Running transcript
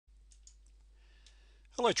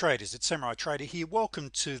Hello traders, it's Samurai Trader here.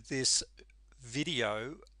 Welcome to this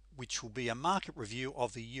video which will be a market review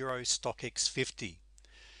of the Euro STOXX 50.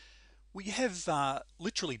 We have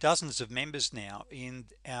literally dozens of members now in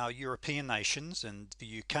our European nations and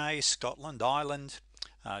the UK, Scotland, Ireland,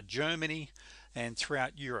 Germany, and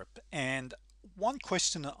throughout Europe. And one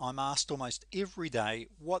question that I'm asked almost every day: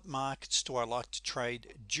 what markets do I like to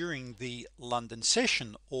trade during the London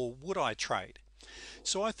session, or would I trade?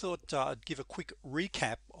 So I thought I'd give a quick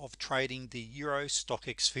recap of trading the Euro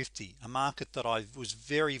STOXX 50, a market that I was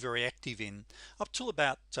very active in up till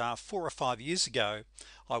about 4 or 5 years ago.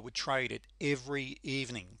 I would trade it every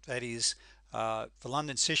evening. That is, the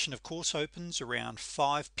London session of course opens around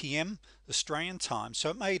 5 p.m. Australian time, so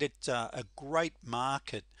it made it a great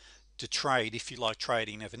market to trade if you like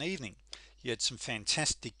trading of an evening. You had some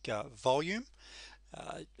fantastic volume.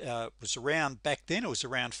 It was around, back then it was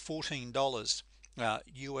around $14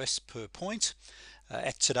 US per point.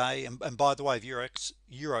 At today, and by the way, the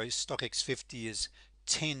Euro STOXX 50 is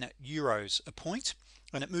 10 euros a point,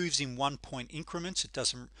 and it moves in 1 point increments. It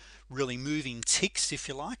doesn't really move in ticks, if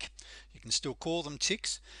you like. You can still call them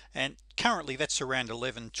ticks, and currently that's around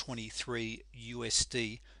 11.23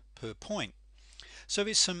 USD per point. So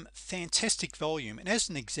there's some fantastic volume, and as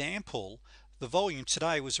an example, the volume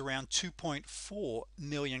today was around 2.4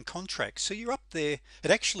 million contracts. So you're up there.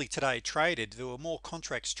 It actually today traded, there were more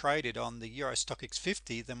contracts traded on the Euro STOXX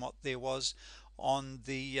 50 than what there was on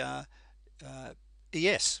the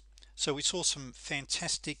ES. So we saw some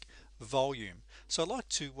fantastic volume. So I'd like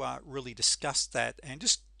to really discuss that and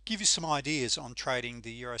just give you some ideas on trading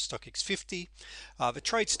the Euro STOXX 50. The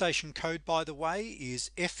trade station code, by the way,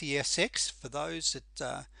 is FESX for those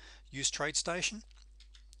that use TradeStation.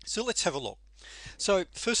 So let's have a look. So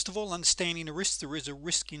first of all, understanding the risk. There is a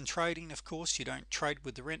risk in trading, of course. You don't trade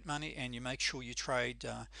with the rent money, and you make sure you trade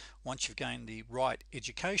once you've gained the right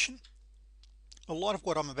education. A lot of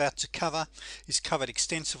what I'm about to cover is covered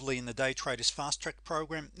extensively in the Day Traders Fast Track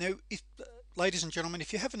program. Now, ladies and gentlemen,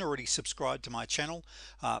 if you haven't already subscribed to my channel,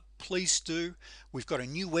 please do. We've got a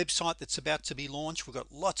new website that's about to be launched. We've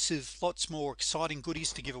got lots more exciting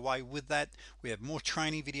goodies to give away with that. We have more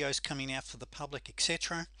training videos coming out for the public,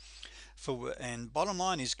 etc. And bottom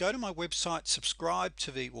line is, go to my website, subscribe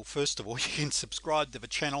to the, well, first of all, you can subscribe to the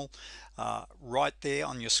channel right there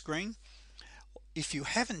on your screen. If you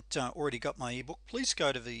haven't already got my ebook, please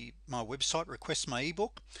go to my website, request my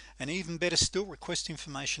ebook, and even better still, request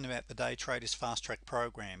information about the Day Traders Fast Track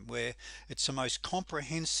program, where it's the most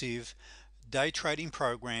comprehensive day trading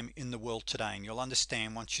program in the world today, and you'll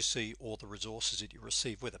understand once you see all the resources that you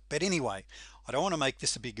receive with it. But anyway, I don't want to make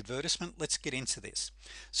this a big advertisement. Let's get into this.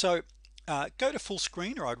 So go to full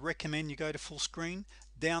screen, or I'd recommend you go to full screen.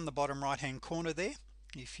 Down the bottom right hand corner there,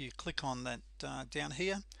 if you click on that down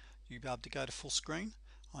here, you'll be able to go to full screen.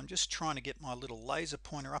 I'm just trying to get my little laser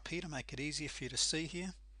pointer up here to make it easier for you to see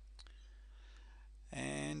here.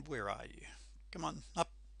 And where are you? Come on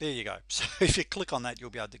up, there you go. So if you click on that,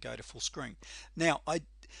 you'll be able to go to full screen. Now I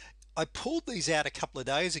pulled these out a couple of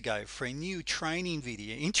days ago for a new training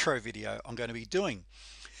video, intro video I'm going to be doing.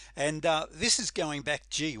 And this is going back,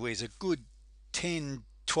 gee whiz, a good 10,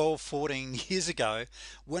 12, 14 years ago,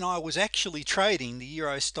 when I was actually trading the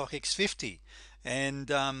Euro STOXX 50.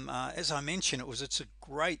 And as I mentioned, it's a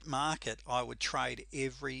great market. I would trade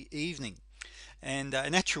every evening. And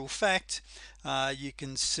in actual fact, you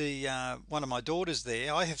can see one of my daughters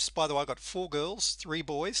there. I have, by the way, I got 4 girls, 3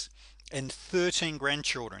 boys, and 13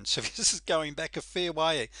 grandchildren. So this is going back a fair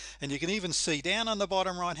way, and you can even see down on the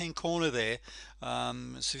bottom right hand corner there,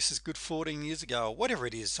 so this is good 14 years ago, or whatever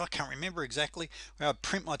it is, I can't remember exactly. I'd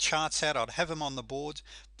print my charts out, I'd have them on the board,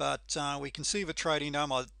 but we can see the trading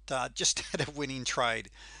home. I just had a winning trade,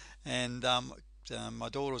 and my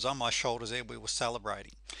daughter was on my shoulders there. We were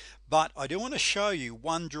celebrating. But I do want to show you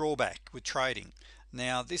one drawback with trading.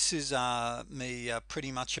 Now this is me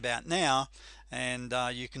pretty much about now, and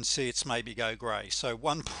you can see it's made me go gray. So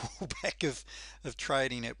one pullback of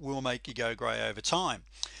trading, it will make you go gray over time.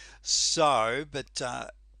 So but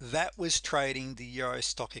that was trading the Euro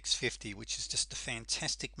STOXX 50, which is just a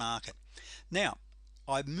fantastic market. Now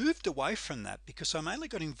I moved away from that because I mainly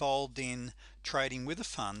got involved in trading with a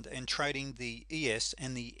fund and trading the ES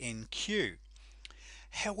and the NQ.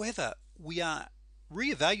 However, we are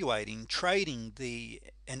reevaluating trading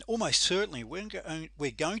and almost certainly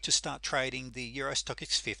we're going to start trading the Euro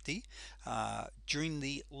STOXX 50 during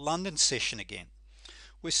the London session again.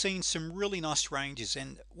 we're seeing some really nice ranges.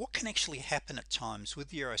 And what can actually happen at times with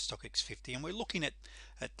the Euro STOXX 50, and we're looking at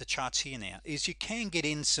the charts here now, is you can get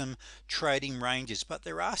in some trading ranges, but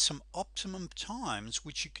there are some optimum times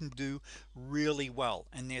which you can do really well.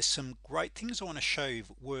 And there's some great things I want to show you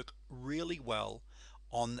that work really well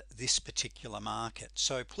on this particular market.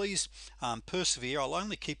 So please persevere. I'll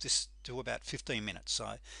only keep this to about 15 minutes.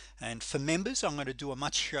 So, and for members, I'm going to do I'm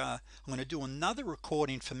going to do another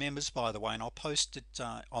recording for members, by the way, and I'll post it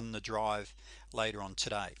on the drive later on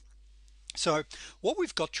today. So what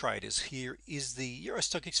we've got, traders, here is the Euro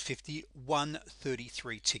STOXX 50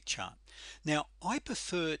 133 tick chart. Now I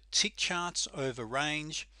prefer tick charts over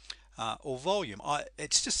range or volume.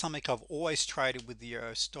 It's just something I've always traded with the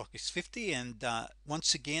Euro STOXX 50, and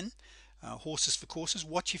once again, horses for courses,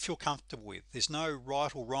 what you feel comfortable with. There's no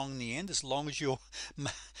right or wrong in the end, as long as you're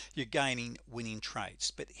gaining winning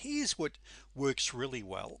trades. But here's what works really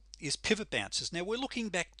well is pivot bounces. Now we're looking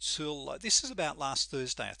back to this is about last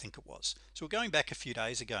Thursday, I think it was. So we're going back a few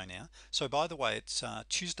days ago now. So by the way, it's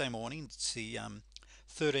Tuesday morning. It's the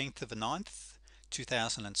 13th of the 9th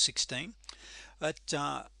 2016. But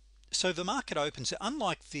so the market opens,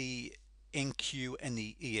 unlike the NQ and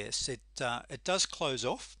the ES, it does close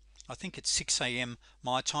off. I think it's 6 a.m.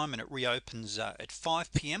 my time, and it reopens at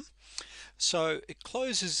 5 p.m. So it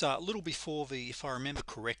closes a little before the, if I remember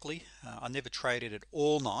correctly, I never traded it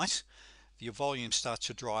all night. Your volume starts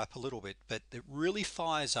to dry up a little bit, but it really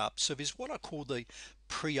fires up. So there's what I call the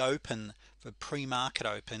pre-open, the pre-market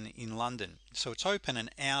open in London. So it's open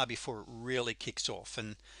an hour before it really kicks off,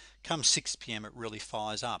 and come 6 p.m. it really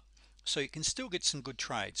fires up. So you can still get some good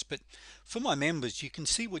trades. But for my members, you can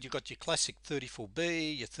see what you've got: your classic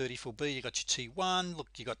 34B, your 34B, you got your T1, look,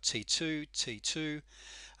 you got T2, T2.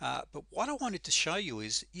 But what I wanted to show you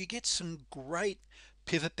is you get some great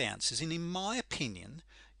pivot bounces, and in my opinion,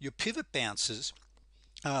 your pivot bounces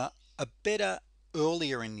are better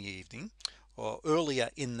earlier in the evening or earlier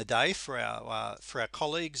in the day for our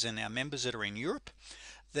colleagues and our members that are in Europe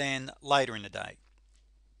than later in the day.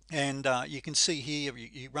 And you can see here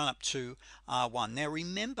you run up to R1. Now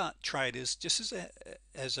remember, traders, just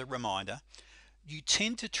as a reminder, you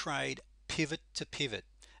tend to trade pivot to pivot,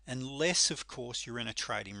 unless of course you're in a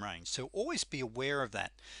trading range. So always be aware of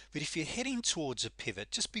that. But if you're heading towards a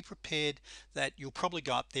pivot, just be prepared that you'll probably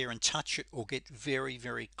go up there and touch it, or get very,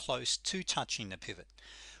 very close to touching the pivot.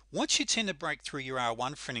 Once you tend to break through your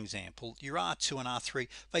R1, for an example, your R2 and R3,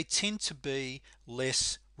 they tend to be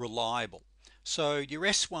less reliable. So your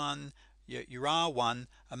S1, your R1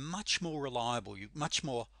 are much more reliable, much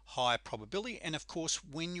more higher probability. And of course,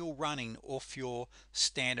 when you're running off your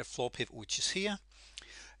standard floor pivot, which is here,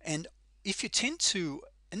 and if you tend to,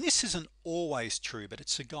 and this isn't always true, but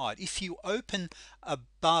it's a guide, if you open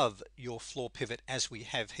above your floor pivot as we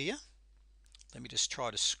have here, let me just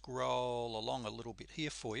try to scroll along a little bit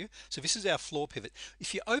here for you. So this is our floor pivot.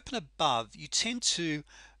 If you open above, you tend to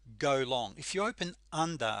go long. If you open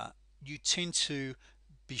under, you tend to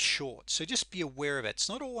be short. So just be aware of it. It's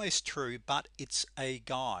not always true, but it's a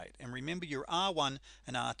guide. And remember, your R1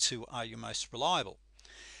 and R2 are your most reliable.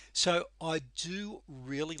 So I do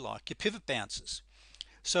really like your pivot bounces.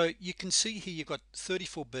 So you can see here you've got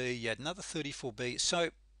 34B, you had another 34B. So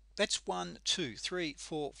that's 1, 2, 3,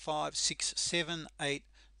 4, 5, 6, 7, 8,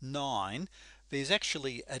 9. There's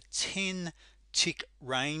actually a 10 tick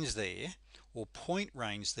range there, or point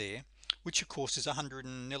range there, which of course is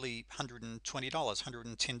nearly $120,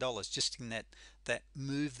 $110 just in that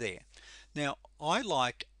move there. Now I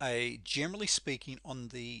like generally speaking, on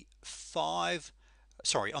the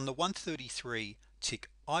 133 tick,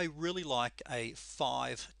 I really like a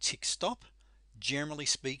 5 tick stop, generally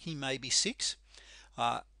speaking maybe 6,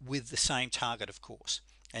 with the same target of course.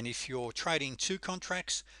 And if you're trading 2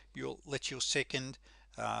 contracts, you'll let your second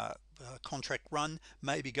contract run,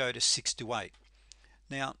 maybe go to 6 to 8.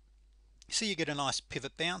 Now see, you get a nice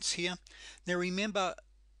pivot bounce here. Now remember,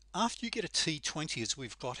 after you get a T20 as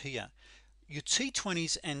we've got here, your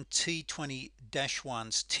T20s and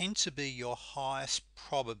T20-1s tend to be your highest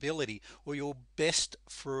probability, or your best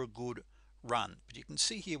for a good run. But you can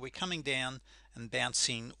see here we're coming down and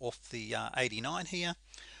bouncing off the 89 here.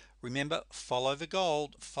 Remember, follow the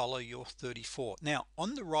gold, follow your 34. Now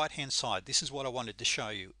on the right hand side, this is what I wanted to show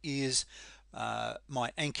you, is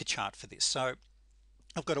my anchor chart for this. So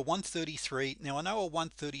I've got a 133. Now I know a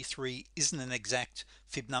 133 isn't an exact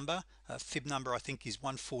fib number. Fib number I think is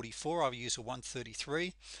 144. I'll use a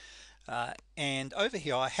 133. And over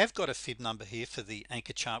here I have got a fib number here for the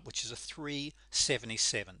anchor chart, which is a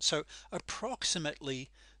 377. So approximately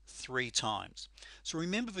 3 times. So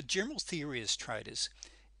remember, the general theory as traders,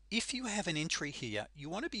 if you have an entry here, you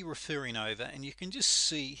want to be referring over, and you can just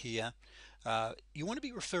see here, you want to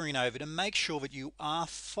be referring over to make sure that you are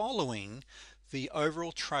following the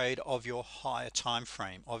overall trade of your higher time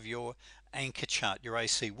frame, of your anchor chart, your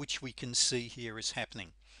AC, which we can see here is happening.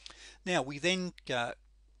 Now we then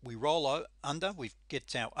we roll under, we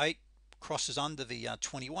get our 8 crosses under the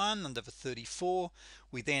 21, under the 34.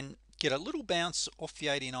 We then get a little bounce off the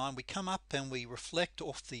 89. We come up and we reflect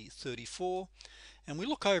off the 34, and we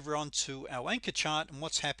look over onto our anchor chart, and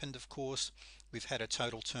what's happened, of course, we've had a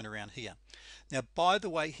total turnaround here. Now by the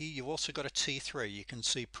way, here you've also got a T3. You can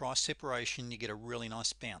see price separation, you get a really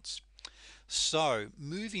nice bounce. So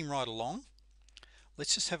moving right along,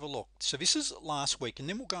 let's just have a look. So this is last week, and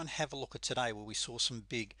then we'll go and have a look at today where we saw some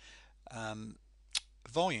big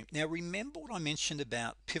volume. Now remember what I mentioned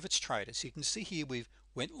about pivots traders. You can see here we've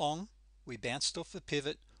went long, we bounced off the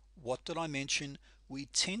pivot. What did I mention? We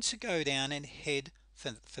tend to go down and head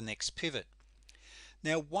for next pivot.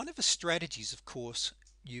 Now one of the strategies, of course,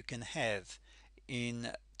 you can have in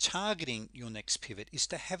targeting your next pivot is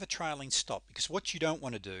to have a trailing stop, because what you don't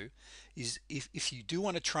want to do is, if you do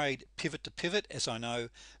want to trade pivot to pivot, as I know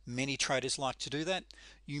many traders like to do that,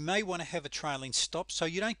 you may want to have a trailing stop so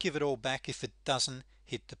you don't give it all back if it doesn't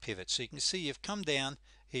hit the pivot. So you can see you've come down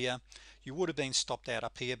here, you would have been stopped out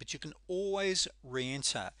up here, but you can always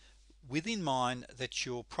re-enter within mind that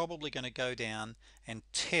you're probably going to go down and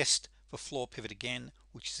test the floor pivot again,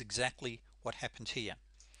 which is exactly what happened here.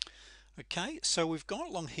 Okay, so we've gone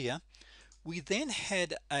along here. We then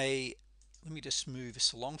had a, let me just move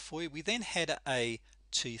this along for you. We then had a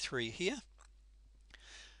T3 here.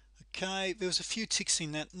 Okay, there was a few ticks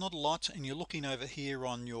in that, not a lot, and you're looking over here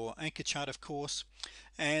on your anchor chart, of course,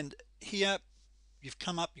 and here you've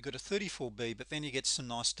come up, you've got a 34B, but then you get some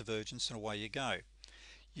nice divergence and away you go.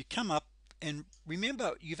 You come up, and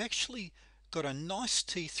remember you've actually got a nice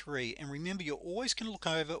T3, and remember you're always going to look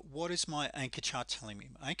over, what is my anchor chart telling me?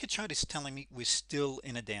 My anchor chart is telling me we're still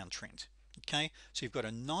in a downtrend. Okay, so you've got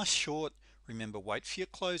a nice short. Remember, wait for your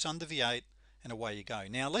close under the 8, and away you go.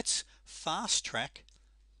 Now let's fast track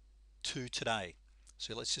to today.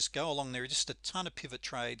 So let's just go along. There are just a ton of pivot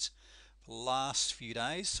trades for the last few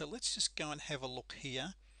days, so let's just go and have a look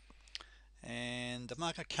here. And the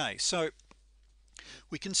market, okay, so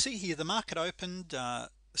we can see here the market opened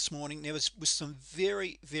this morning. There was some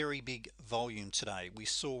very big volume today. We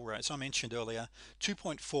saw, as I mentioned earlier,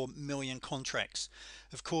 2.4 million contracts.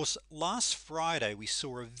 Of course, last Friday we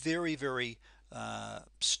saw a very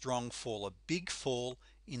strong fall, a big fall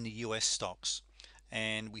in the US stocks,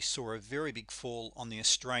 and we saw a very big fall on the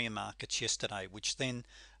Australian markets yesterday, which then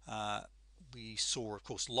we saw, of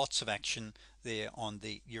course, lots of action there on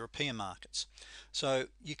the European markets. So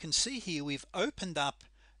you can see here we've opened up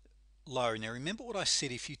low. Now remember what I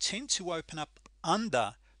said, if you tend to open up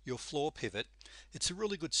under your floor pivot, it's a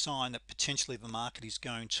really good sign that potentially the market is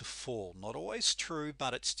going to fall. Not always true,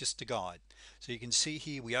 but it's just a guide. So you can see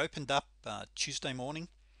here we opened up Tuesday morning,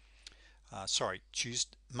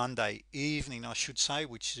 Monday evening I should say,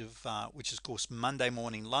 which is of course Monday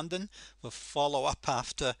morning London, the follow-up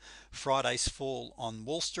after Friday's fall on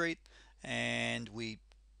Wall Street, and we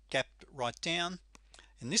gapped right down.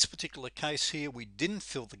 In this particular case here, we didn't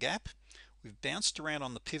fill the gap. We've bounced around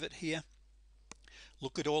on the pivot here.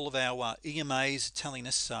 Look at all of our EMAs telling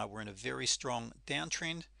us we're in a very strong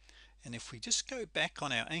downtrend. And if we just go back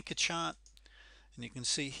on our anchor chart, and you can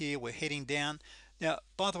see here we're heading down. Now,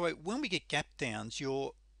 by the way, when we get gap downs,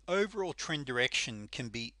 your overall trend direction can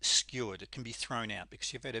be skewed. It can be thrown out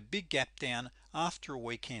because you've had a big gap down after a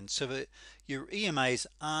weekend. So that your EMAs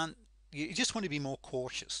aren't, you just want to be more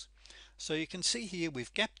cautious. So you can see here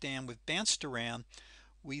we've gapped down, we've bounced around.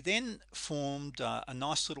 We then formed a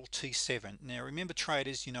nice little T7. Now remember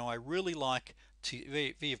traders, you know, I really like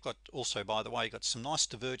you've got also, by the way, you've got some nice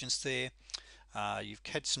divergence there. You've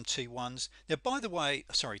had some T1s. Now by the way,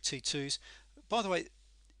 sorry, T2s. By the way,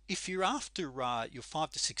 if you're after your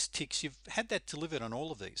 5 to 6 ticks, you've had that delivered on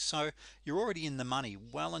all of these, so you're already in the money,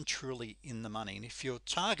 well and truly in the money. And if your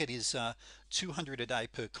target is 200 a day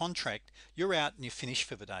per contract, you're out and you're finished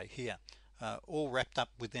for the day here, all wrapped up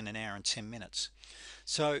within an hour and 10 minutes.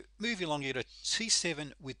 So moving along, you get a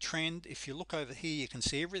T7 with trend. If you look over here, you can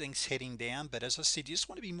see everything's heading down, but as I said, you just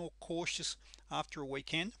want to be more cautious after a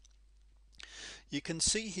weekend. You can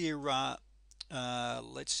see here,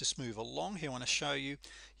 let's just move along here. I want to show you,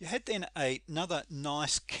 you had then another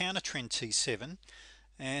nice counter trend T7,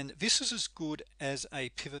 and this is as good as a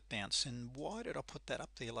pivot bounce. And why did I put that up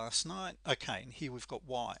there last night? Okay, and here we've got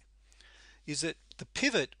why. Is that the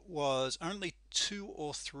pivot was only 2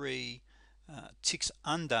 or 3 ticks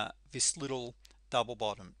under this little double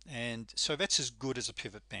bottom, and so that's as good as a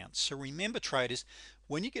pivot bounce. So remember, traders,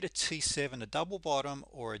 when you get a T7, a double bottom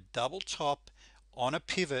or a double top on a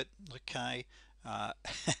pivot, okay, uh,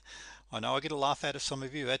 I know I get a laugh out of some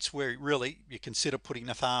of you. That's where really you consider putting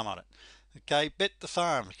the farm on it. Okay, bet the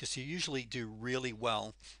farm, because you usually do really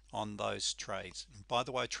well on those trades. And by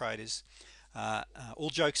the way, traders, all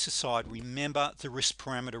jokes aside, remember the risk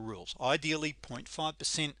parameter rules. Ideally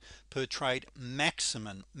 0.5% per trade,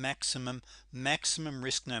 maximum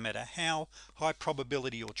risk, no matter how high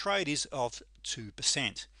probability your trade is, of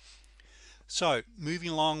 2%. So moving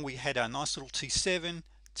along, we had our nice little T7,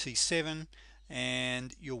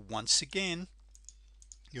 and you're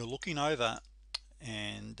looking over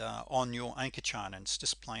and on your anchor chart, and it's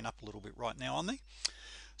just playing up a little bit right now on there.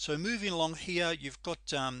 So moving along here, you've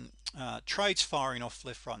got trades firing off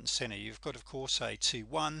left, right, and center. You've got, of course, a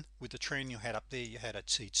T1 with the trend you had up there. You had a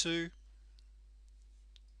T2,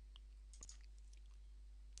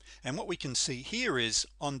 and what we can see here is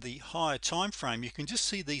on the higher time frame, you can just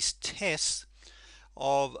see these tests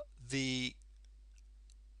of the,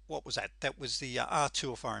 what was that? That was the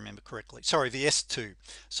R2, if I remember correctly. Sorry, the S2.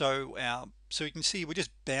 So you can see we're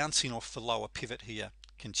just bouncing off the lower pivot here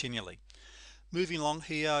continually. Moving along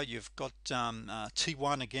here, you've got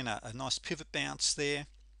T1 again, a nice pivot bounce there.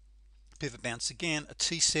 Pivot bounce again, a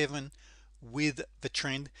T7 with the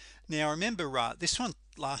trend. Now remember, this one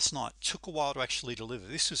last night took a while to actually deliver.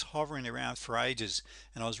 This was hovering around for ages,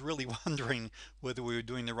 and I was really wondering whether we were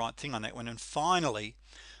doing the right thing on that one. And finally,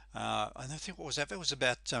 I don't think, what was that? That was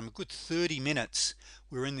about a good 30 minutes.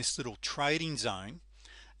 We were in this little trading zone,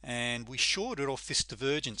 and we shorted off this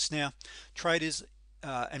divergence. Now, traders,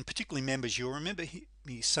 and particularly members, you'll remember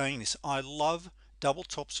me saying this: I love double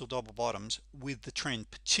tops or double bottoms with the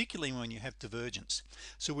trend, particularly when you have divergence.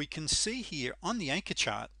 So we can see here on the anchor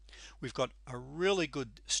chart, we've got a really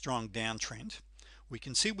good strong downtrend. We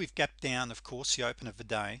can see we've gapped down, of course, the open of the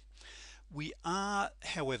day. We are,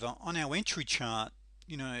 however, on our entry chart,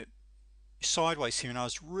 sideways here, and I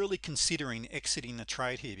was really considering exiting the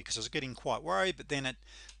trade here because I was getting quite worried, but then it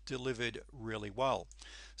delivered really well.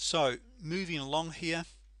 So moving along here,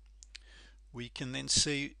 we can then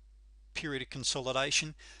see period of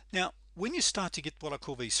consolidation. Now when you start to get what I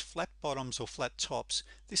call these flat bottoms or flat tops,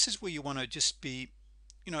 this is where you want to just be,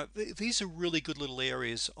 these are really good little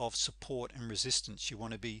areas of support and resistance you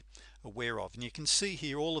want to be aware of. And you can see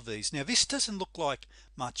here all of these. Now this doesn't look like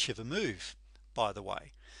much of a move, by the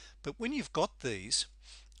way, but when you've got these,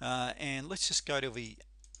 and let's just go to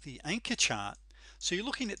the anchor chart. So you're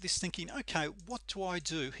looking at this thinking, okay, what do I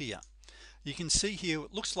do here? You can see here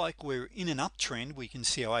it looks like we're in an uptrend. We can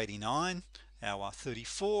see our 89, our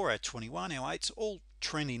 34, our 21, our 8's all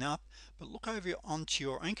trending up, but look over onto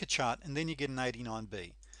your anchor chart and then you get an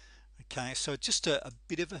 89B. Okay, so just a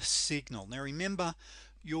bit of a signal. Now remember,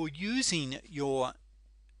 you're using your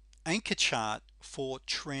anchor chart for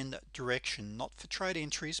trend direction, not for trade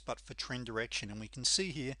entries, but for trend direction. And we can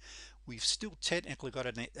see here we've still technically got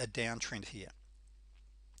a downtrend here.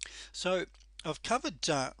 So I've covered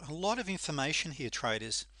a lot of information here,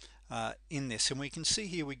 traders, in this, and we can see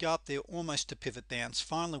here we go up there almost to pivot bounce.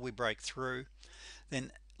 Finally we break through.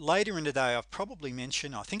 Then later in the day, I've probably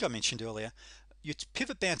mentioned, I think I mentioned earlier, your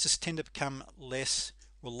pivot bounces tend to become less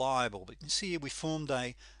reliable. But you can see here we formed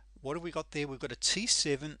a, what have we got there? We've got a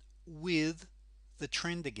T7 with the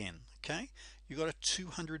trend again. Okay, you've got a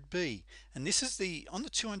 200B, and this is the, on the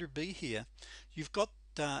 200B here, you've got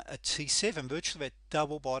a T7, virtually that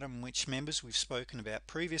double bottom, which members we've spoken about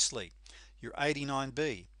previously, your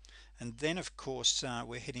 89B. And then of course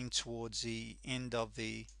we're heading towards the end of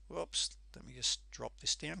the, whoops, let me just drop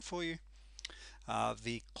this down for you,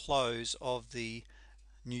 the close of the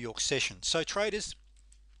New York session. So traders,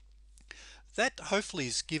 that hopefully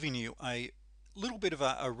is giving you a little bit of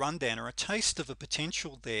a rundown or a taste of the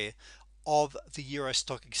potential there of the Euro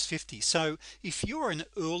STOXX 50. So if you're an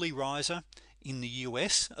early riser in the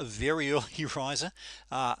US, a very early riser,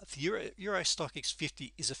 the Euro STOXX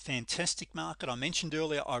 50 is a fantastic market. I mentioned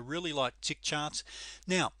earlier I really like tick charts.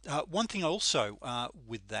 Now one thing also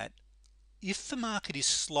with that, if the market is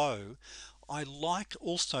slow, I like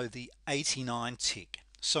also the 89 tick.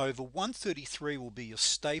 So the 133 will be your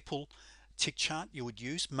staple tick chart you would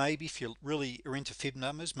use. Maybe if you really are into fib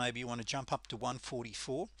numbers, maybe you want to jump up to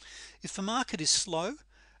 144. If the market is slow,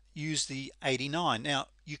 use the 89. Now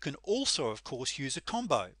you can also of course use a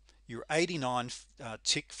combo, your 89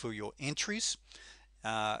 tick for your entries,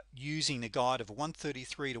 using a guide of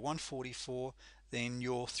 133 to 144, then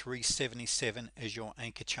your 377 as your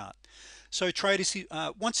anchor chart. So traders,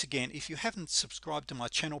 once again, if you haven't subscribed to my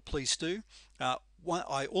channel, please do.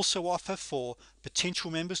 I also offer, for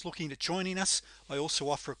potential members looking at joining us, I also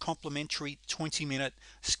offer a complimentary 20-minute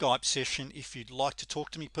Skype session if you'd like to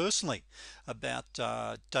talk to me personally about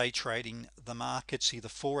day trading the markets, either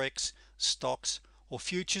Forex, stocks, or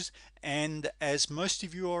futures. And as most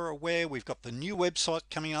of you are aware, we've got the new website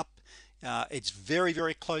coming up. It's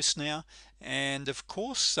very close now, and of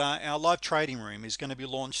course our live trading room is going to be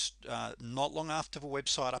launched not long after the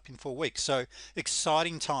website up in 4 weeks. So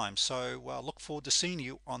exciting time. So look forward to seeing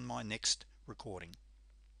you on my next recording.